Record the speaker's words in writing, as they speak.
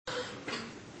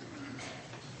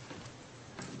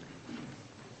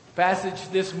Passage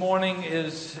this morning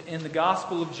is in the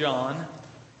Gospel of John.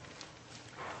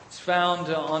 It's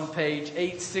found on page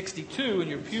 862 in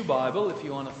your pew Bible if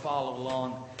you want to follow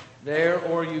along there,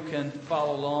 or you can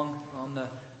follow along on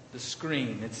the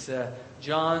screen. It's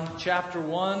John chapter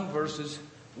 1, verses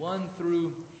 1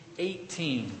 through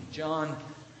 18. John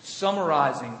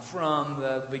summarizing from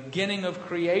the beginning of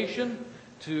creation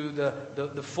to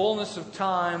the fullness of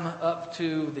time up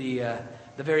to the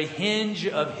very hinge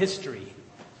of history.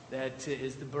 That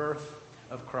is the birth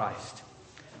of Christ.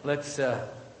 Let's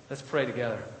pray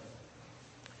together.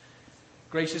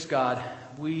 Gracious God,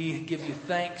 we give you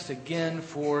thanks again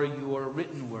for your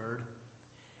written word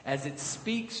as it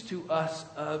speaks to us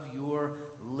of your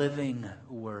living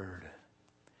word.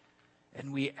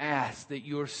 And we ask that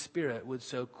your Spirit would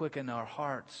so quicken our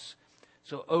hearts,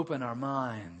 so open our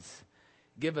minds,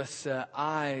 give us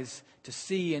eyes to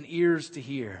see and ears to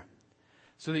hear,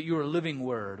 so that your living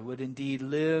word would indeed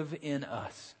live in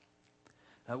us.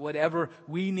 Whatever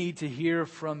we need to hear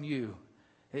from you,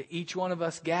 each one of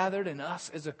us gathered and us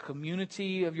as a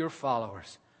community of your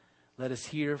followers, let us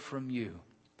hear from you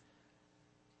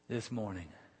this morning.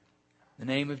 In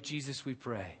the name of Jesus we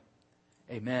pray.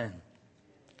 Amen.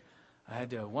 I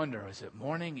had to wonder, is it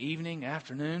morning, evening,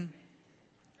 afternoon?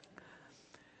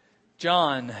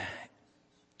 John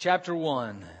chapter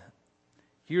 1.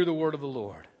 Hear the word of the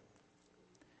Lord.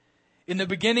 In the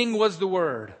beginning was the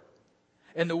Word,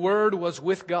 and the Word was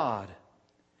with God,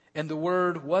 and the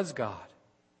Word was God.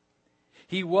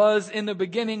 He was in the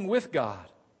beginning with God.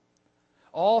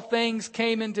 All things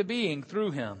came into being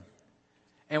through Him,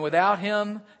 and without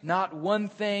Him not one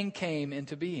thing came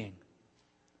into being.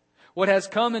 What has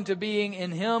come into being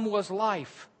in Him was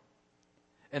life,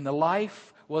 and the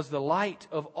life was the light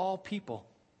of all people.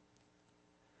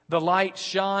 The light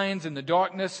shines in the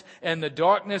darkness, and the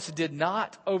darkness did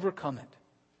not overcome it.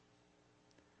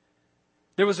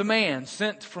 There was a man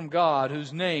sent from God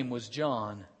whose name was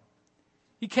John.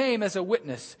 He came as a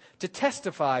witness to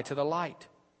testify to the light,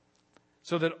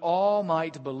 so that all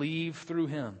might believe through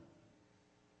him.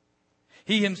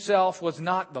 He himself was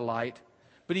not the light,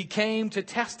 but he came to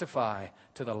testify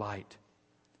to the light.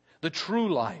 The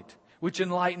true light, which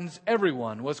enlightens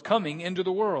everyone, was coming into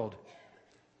the world.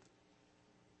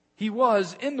 He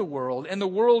was in the world, and the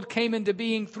world came into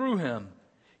being through him,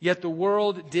 yet the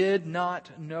world did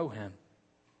not know him.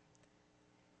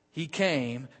 He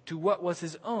came to what was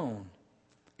his own,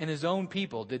 and his own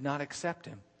people did not accept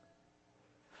him.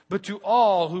 But to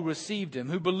all who received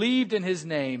him, who believed in his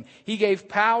name, he gave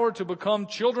power to become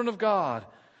children of God,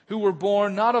 who were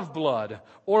born not of blood,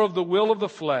 or of the will of the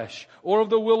flesh, or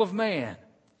of the will of man,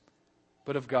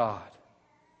 but of God.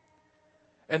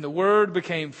 And the Word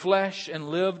became flesh and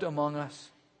lived among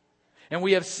us. And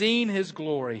we have seen His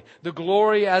glory, the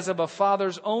glory as of a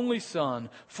Father's only Son,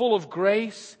 full of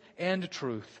grace and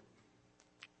truth.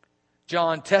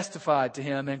 John testified to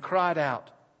Him and cried out,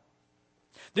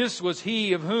 "This was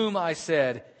He of whom I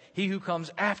said, 'He who comes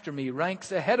after me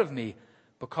ranks ahead of me,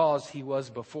 because He was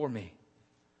before me.'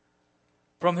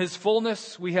 From His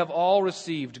fullness we have all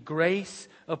received grace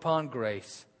upon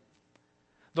grace.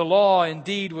 The law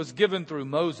indeed was given through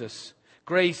Moses.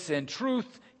 Grace and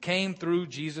truth came through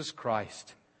Jesus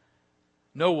Christ.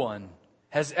 No one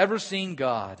has ever seen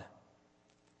God.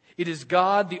 It is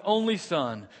God, the only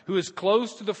Son, who is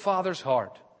close to the Father's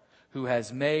heart, who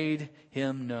has made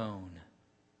Him known."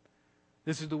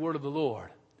 This is the word of the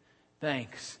Lord.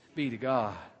 Thanks be to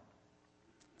God.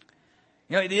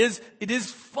 You know, it is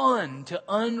fun to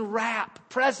unwrap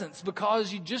presents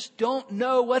because you just don't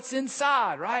know what's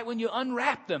inside, right? When you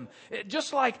unwrap them.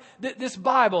 Just like this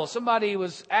Bible. Somebody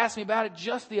was asking me about it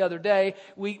just the other day.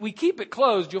 We keep it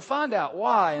closed. You'll find out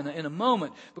why in a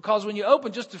moment. Because when you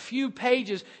open just a few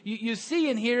pages, you see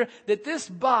in here that this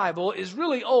Bible is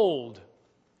really old.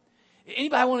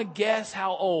 Anybody want to guess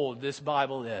how old this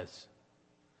Bible is?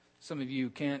 Some of you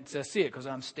can't see it because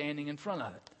I'm standing in front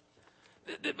of it.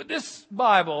 But this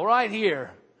Bible right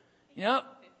here,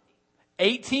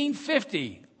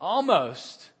 1850,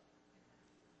 almost.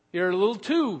 It's a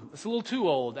little too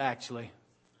old, actually.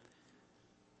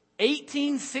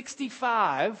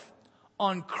 1865,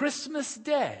 on Christmas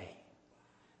Day,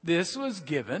 this was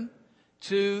given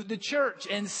to the church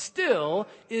and still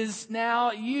is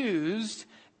now used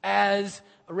as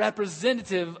a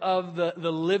representative of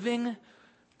the living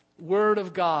Word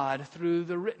of God through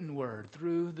the written Word,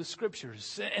 through the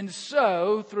Scriptures. And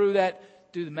so, through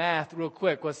that, do the math real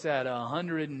quick. What's that,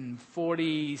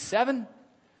 147?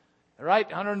 Right?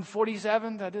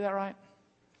 147? Did I do that right?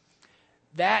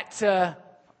 That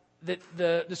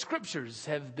the Scriptures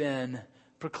have been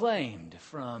proclaimed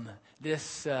from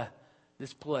this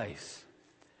place.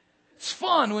 It's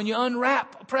fun when you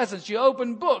unwrap presents, you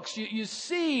open books, you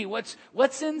see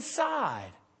what's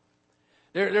inside.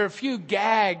 There are a few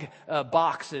gag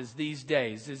boxes these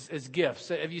days as gifts.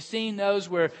 Have you seen those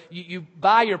where you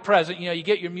buy your present, you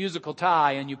get your musical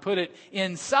tie and you put it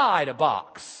inside a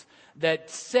box that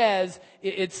says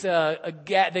it's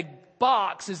the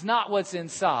box is not what's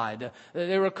inside.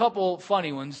 There were a couple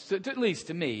funny ones, at least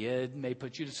to me. It may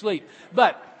put you to sleep.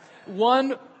 But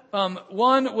one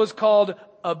was called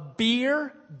a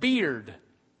beer beard.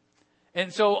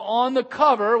 And so on the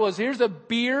cover here's a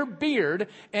beer beard,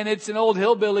 and it's an old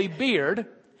hillbilly beard.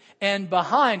 And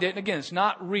behind it, and again, it's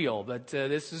not real, but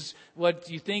this is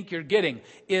what you think you're getting,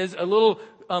 is a little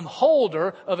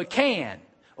holder of a can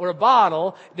or a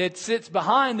bottle that sits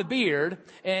behind the beard,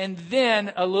 and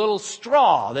then a little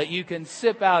straw that you can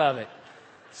sip out of it.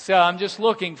 So I'm just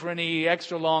looking for any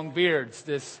extra long beards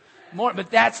this morning.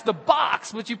 But that's the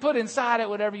box, but you put inside it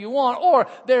whatever you want. Or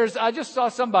I just saw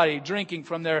somebody drinking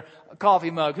from their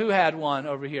coffee mug. Who had one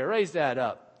over here? Raise that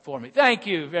up for me. Thank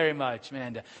you very much,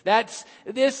 Amanda.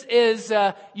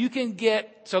 You can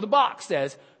get, so the box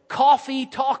says, coffee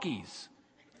talkies.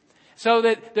 So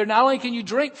that not only can you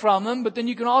drink from them, but then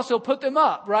you can also put them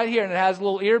up right here. And it has a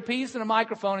little earpiece and a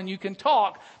microphone, and you can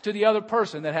talk to the other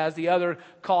person that has the other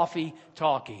coffee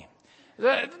talkie.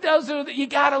 You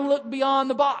got to look beyond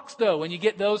the box, though, when you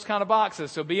get those kind of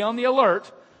boxes. So be on the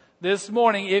alert this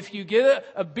morning. If you get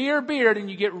a beer beard and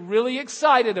you get really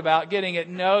excited about getting it,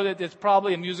 know that it's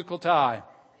probably a musical tie.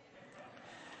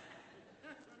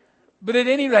 But at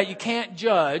any rate, you can't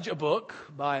judge a book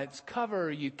by its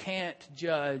cover. You can't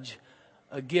judge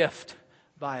a gift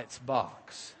by its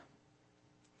box.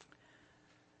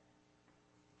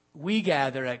 We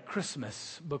gather at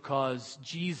Christmas because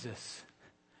Jesus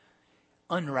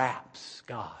unwraps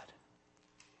God.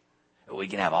 We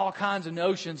can have all kinds of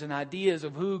notions and ideas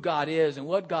of who God is and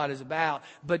what God is about,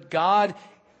 but God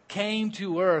came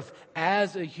to earth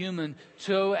as a human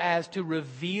so as to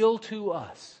reveal to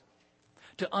us,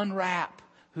 to unwrap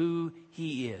who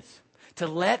He is, to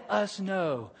let us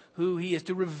know who He is,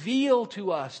 to reveal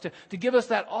to us, to give us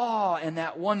that awe and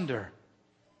that wonder.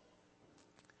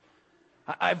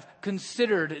 I've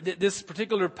considered this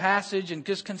particular passage and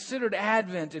just considered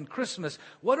Advent and Christmas.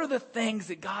 What are the things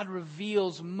that God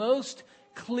reveals most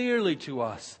clearly to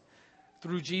us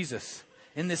through Jesus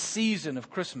in this season of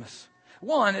Christmas?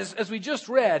 One is, as we just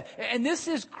read, and this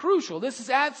is crucial, this is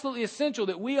absolutely essential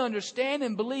that we understand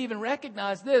and believe and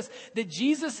recognize this, that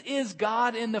Jesus is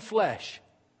God in the flesh.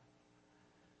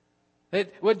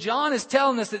 That what John is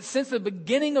telling us, that since the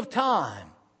beginning of time,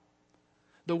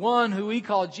 the one who we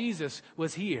call Jesus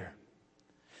was here.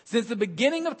 Since the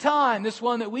beginning of time, this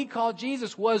one that we call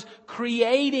Jesus was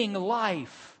creating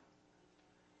life.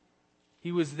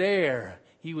 He was there.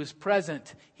 He was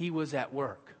present. He was at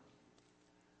work.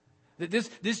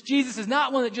 This Jesus is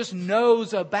not one that just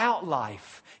knows about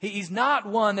life. He's not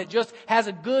one that just has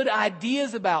good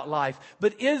ideas about life,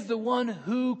 but is the one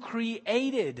who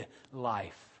created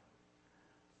life.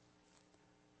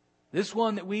 This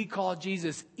one that we call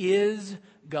Jesus is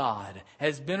God,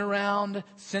 has been around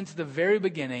since the very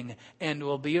beginning and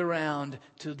will be around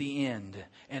to the end.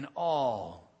 And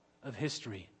all of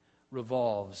history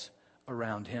revolves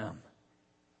around Him.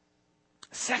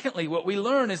 Secondly, what we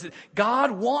learn is that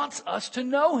God wants us to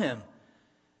know Him.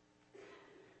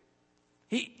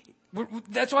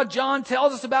 That's what John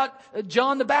tells us about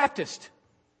John the Baptist.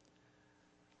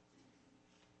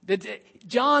 That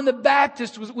John the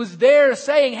Baptist was there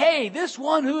saying, hey, this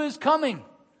one who is coming,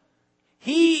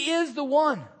 He is the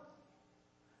one.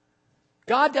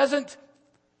 God doesn't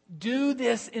do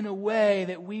this in a way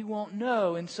that we won't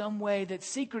know, in some way that's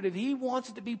secretive. He wants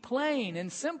it to be plain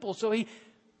and simple. So He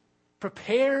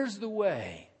prepares the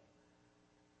way,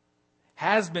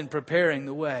 has been preparing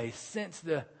the way since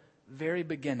the very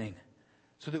beginning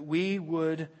so that we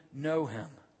would know Him.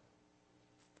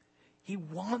 He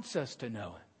wants us to know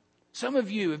Him. Some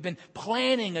of you have been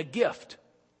planning a gift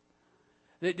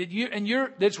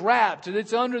that's wrapped,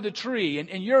 that's under the tree,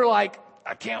 and you're like,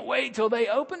 I can't wait till they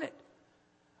open it.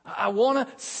 I want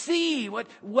to see what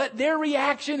their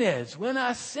reaction is when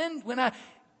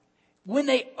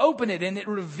they open it and it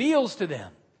reveals to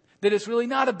them that it's really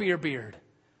not a beer beard.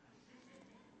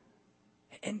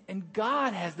 And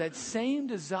God has that same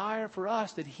desire for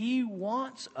us, that He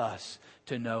wants us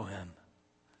to know Him.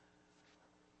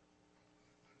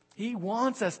 He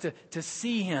wants us to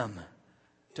see Him,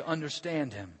 to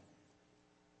understand Him.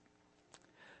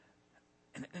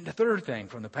 And the third thing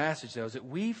from the passage, though, is that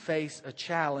we face a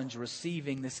challenge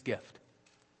receiving this gift.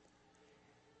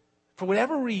 For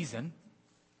whatever reason,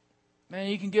 man,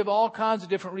 you can give all kinds of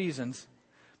different reasons,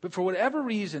 But for whatever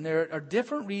reason, there are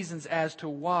different reasons as to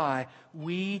why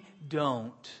we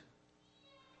don't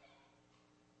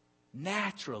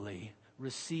naturally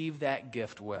receive that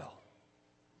gift well.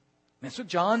 That's what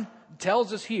John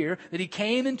tells us here, that he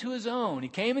came into his own. He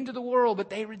came into the world, but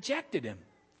they rejected him.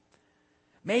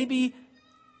 Maybe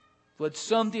what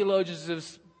some theologians have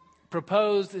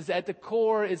proposed is at the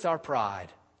core is our pride,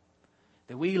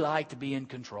 that we like to be in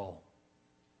control.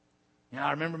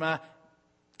 I remember my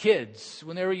kids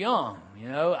when they were young.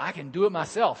 I can do it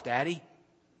myself, Daddy.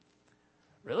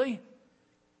 Really?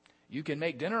 You can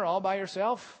make dinner all by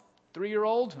yourself?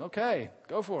 3-year-old? Okay,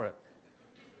 go for it.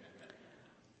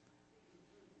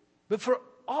 But for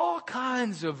all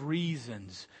kinds of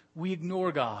reasons, we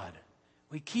ignore God.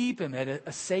 We keep Him at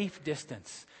a safe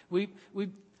distance. Maybe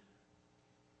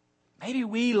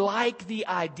we like the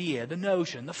idea, the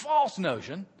notion, the false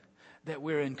notion that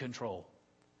we're in control.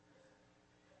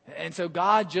 And so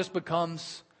God just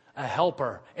becomes a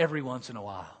helper every once in a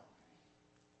while.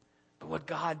 But what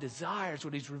God desires,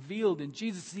 what He's revealed in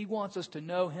Jesus, He wants us to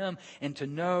know Him and to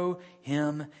know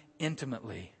Him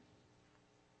intimately.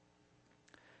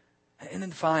 And then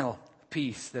the final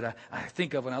piece that I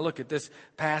think of when I look at this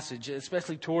passage,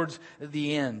 especially towards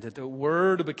the end, that the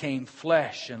Word became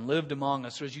flesh and lived among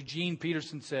us. Or as Eugene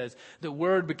Peterson says, the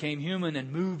Word became human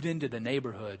and moved into the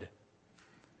neighborhood.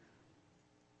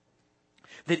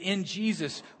 That in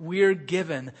Jesus, we're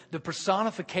given the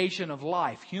personification of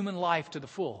life, human life to the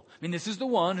full. This is the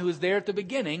one who is there at the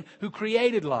beginning, who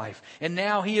created life. And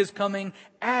now He is coming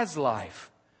as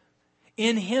life.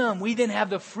 In Him, we then have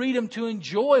the freedom to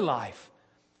enjoy life.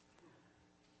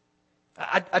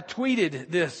 I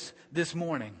tweeted this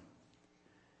morning.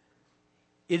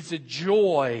 It's a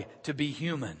joy to be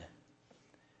human.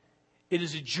 It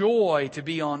is a joy to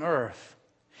be on earth.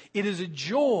 It is a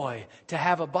joy to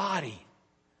have a body.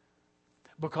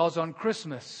 Because on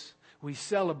Christmas, we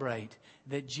celebrate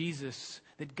that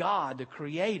that God, the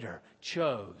Creator,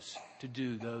 chose to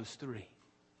do those three.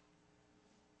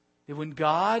 That when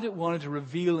God wanted to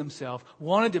reveal Himself,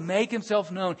 wanted to make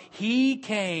Himself known, He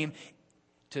came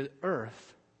to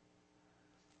earth.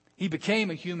 He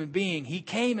became a human being. He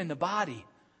came in the body.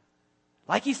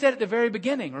 Like He said at the very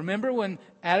beginning. Remember when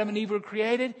Adam and Eve were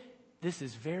created? This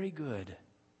is very good.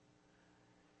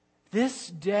 This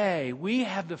day, we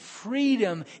have the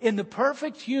freedom in the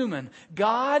perfect human,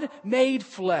 God made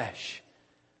flesh,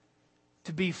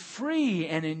 to be free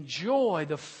and enjoy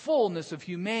the fullness of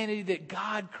humanity that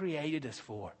God created us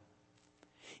for.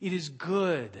 It is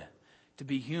good to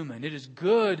be human. It is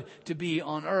good to be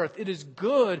on earth. It is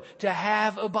good to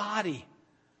have a body.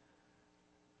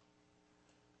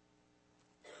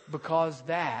 Because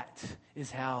that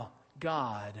is how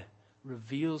God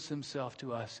reveals Himself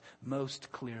to us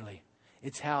most clearly.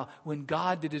 It's how, when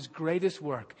God did His greatest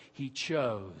work, He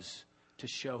chose to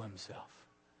show Himself.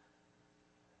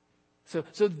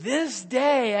 So this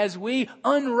day, as we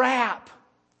unwrap,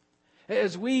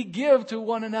 as we give to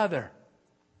one another,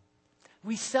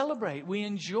 we celebrate, we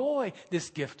enjoy this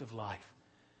gift of life.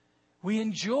 We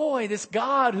enjoy this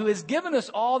God who has given us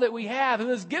all that we have, who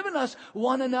has given us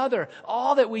one another,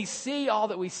 all that we see, all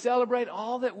that we celebrate,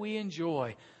 all that we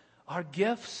enjoy are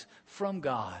gifts from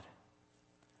God.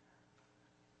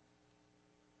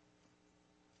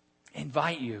 I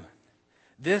invite you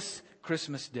this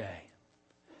Christmas day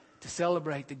to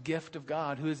celebrate the gift of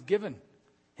God who has given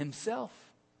Himself,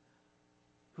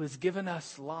 who has given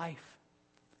us life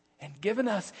and given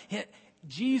us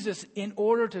Jesus in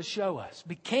order to show us,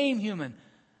 became human.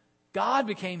 God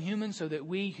became human so that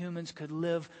we humans could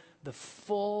live the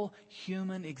full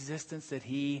human existence that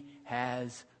He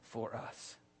has for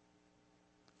us.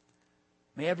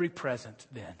 May every present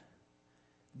then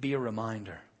be a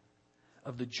reminder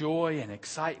of the joy and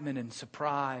excitement and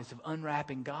surprise of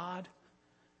unwrapping God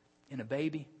in a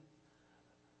baby,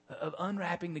 of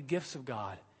unwrapping the gifts of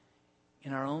God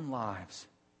in our own lives.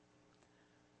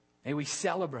 May we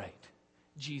celebrate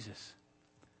Jesus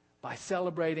by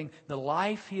celebrating the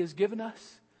life He has given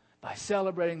us, by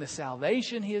celebrating the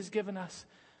salvation He has given us,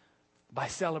 by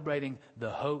celebrating the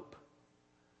hope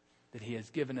that He has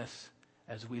given us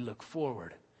as we look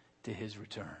forward to His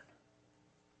return.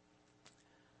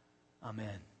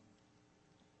 Amen.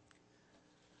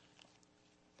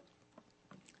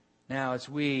 Now, as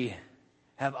we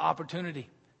have opportunity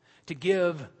to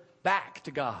give back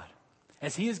to God,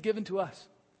 as He has given to us,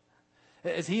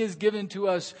 as He has given to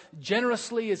us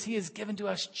generously, as He has given to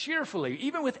us cheerfully,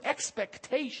 even with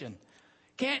expectation,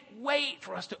 can't wait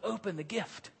for us to open the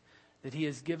gift that He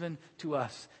has given to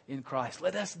us in Christ.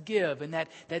 Let us give in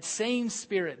that same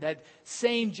spirit, that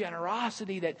same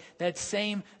generosity, that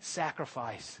same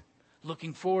sacrifice.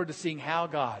 looking forward to seeing how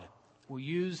God will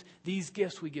use these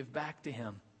gifts we give back to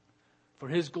Him for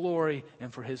His glory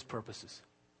and for His purposes.